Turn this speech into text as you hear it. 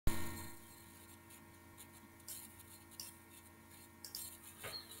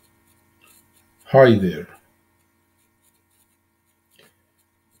Hi there.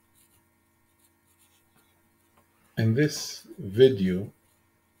 In this video,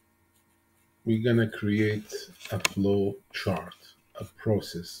 we're gonna create a flow chart, a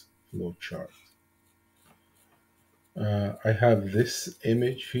process flow chart. I have this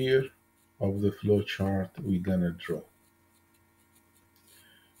image here of the flow chart we're gonna draw.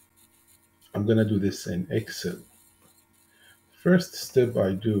 I'm gonna do this in Excel. First step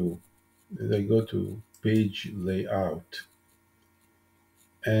I do is I go to page layout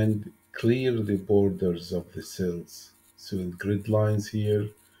and clear the borders of the cells. So the grid lines here,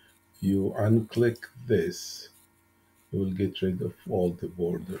 if you unclick this, you will get rid of all the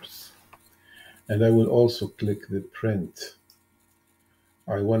borders. And I will also click the print.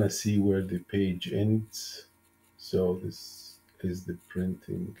 I want to see where the page ends. So this is the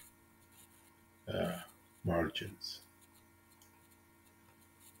printing uh, margins.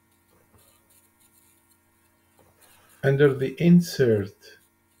 Under the insert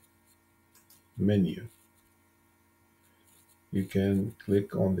menu, you can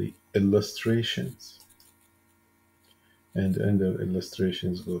click on the illustrations, and under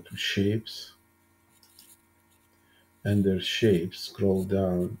illustrations go to shapes. Under shapes, scroll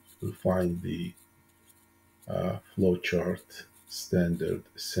down, you'll find the flowchart standard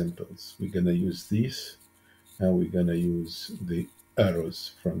symbols. We're going to use these, and we're going to use the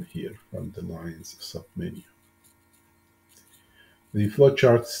arrows from here, from the lines submenu. The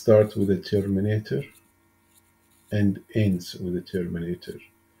flowchart starts with a terminator and ends with a terminator.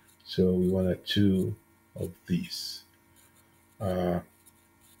 So we want two of these.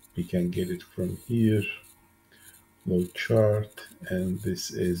 We can get it from here, flowchart, and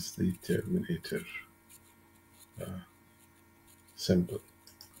this is the terminator symbol.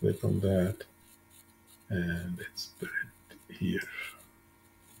 Click on that, and it's put here.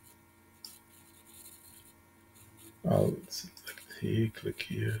 I'll select here, click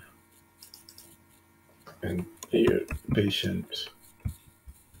here, and here, patient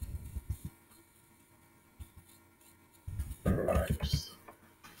arrives.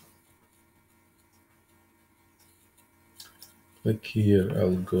 Click here,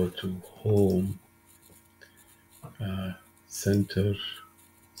 I'll go to home, center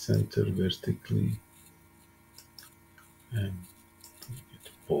vertically, and make it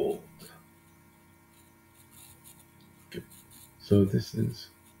bold. Okay. So this is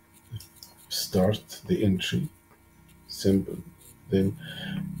start the entry symbol. Then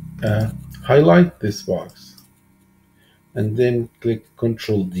highlight this box and then click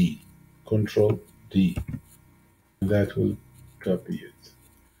Control D. Control D. That will copy it.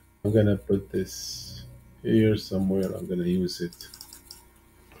 I'm gonna put this here somewhere. I'm gonna use it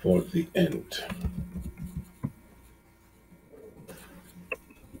for the end.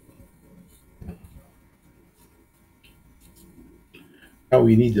 Now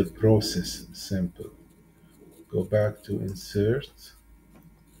we need a process sample. Go back to insert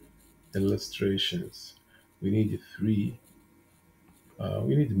illustrations. We need three.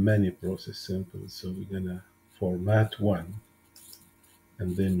 We need many process samples, so we're gonna format one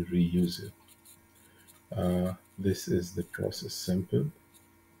and then reuse it. This is the process sample.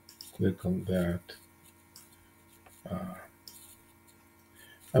 Click on that.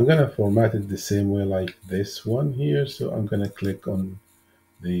 I'm gonna format it the same way like this one here. So I'm gonna click on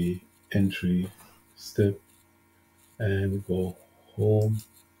the entry step and go home.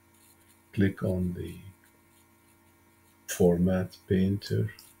 Click on the format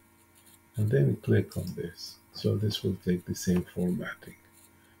painter and then click on this. So this will take the same formatting.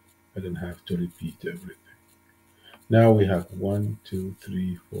 I don't have to repeat everything. Now we have 1, 2,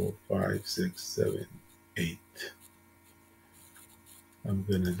 3, 4, 5, 6, 7, 8. I'm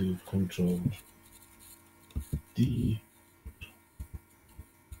gonna do Control D.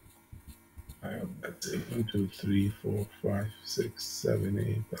 I have that's it. 1, 2, 3, 4, 5, 6,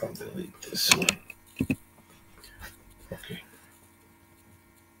 7, 8. I'll delete this one. Okay.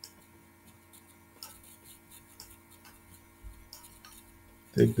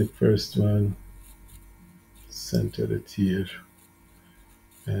 Take the first one, center it here,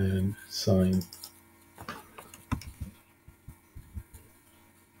 and sign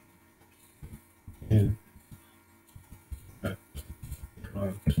in at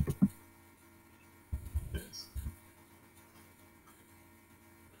front. Yes.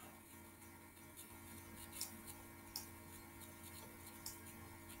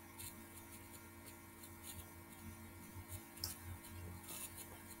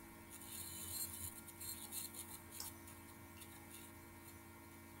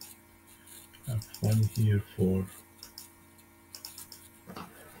 Have one here for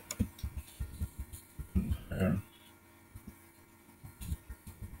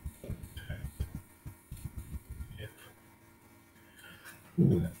I'm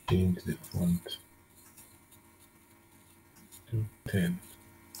gonna change the font to 10.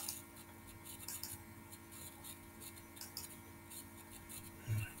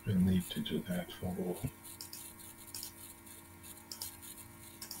 We'll need to do that for all.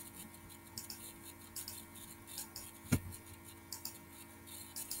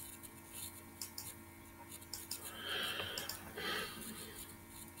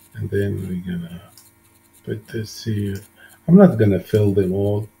 And then we're gonna put this here. I'm not gonna fill them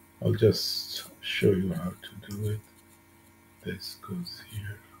all. I'll just show you how to do it. This goes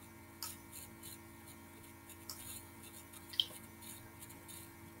here.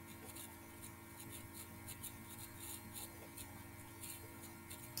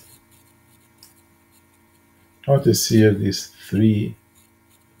 Notice here these three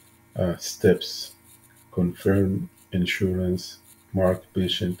steps: confirm insurance, mark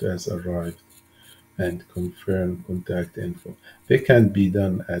patient as arrived, and confirm contact info. They can be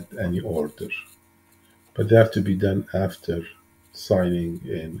done at any order, but they have to be done after signing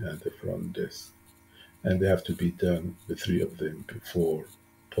in at the front desk. And they have to be done, the three of them, before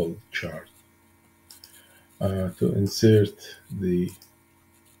pull chart. To insert the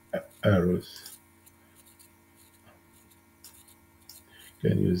arrows, you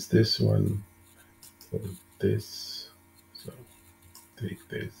can use this one or this. So take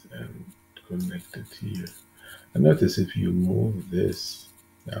this and connect it here. And notice if you move this,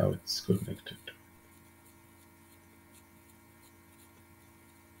 now it's connected.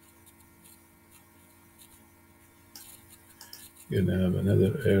 You're gonna have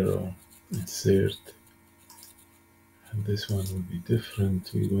another arrow, insert, and this one will be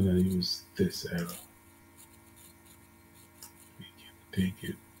different. We're gonna use this arrow. We can take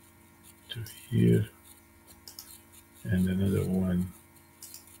it to here, and another one.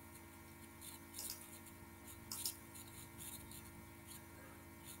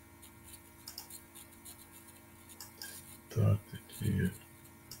 Start it here,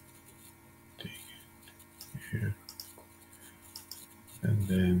 take it here, and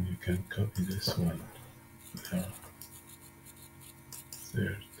then you can copy this one. Now,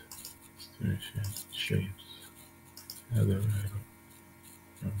 insert, illustration, shapes, another arrow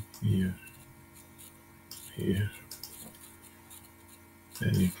from here, here.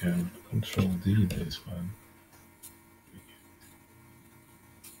 Then you can control D this one.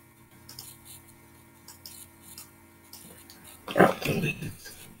 Delete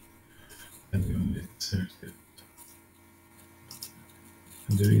it. And we'll insert it.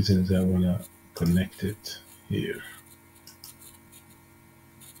 And the reason is I want to connect it here.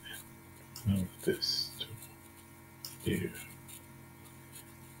 Move this to here.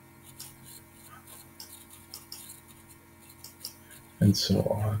 And so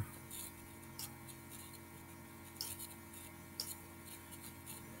on.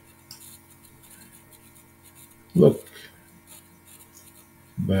 Look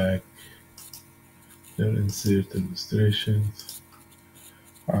back. There insert illustrations.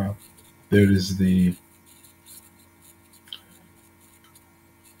 There is the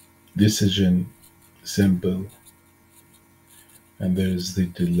decision symbol, and there is the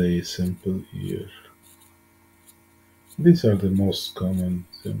delay symbol here. These are the most common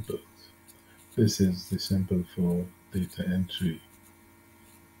symbols. This is the symbol for data entry.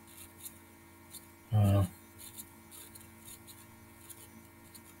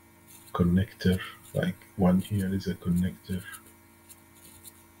 Connector, like one here is a connector.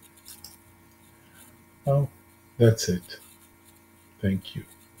 Oh, that's it. Thank you.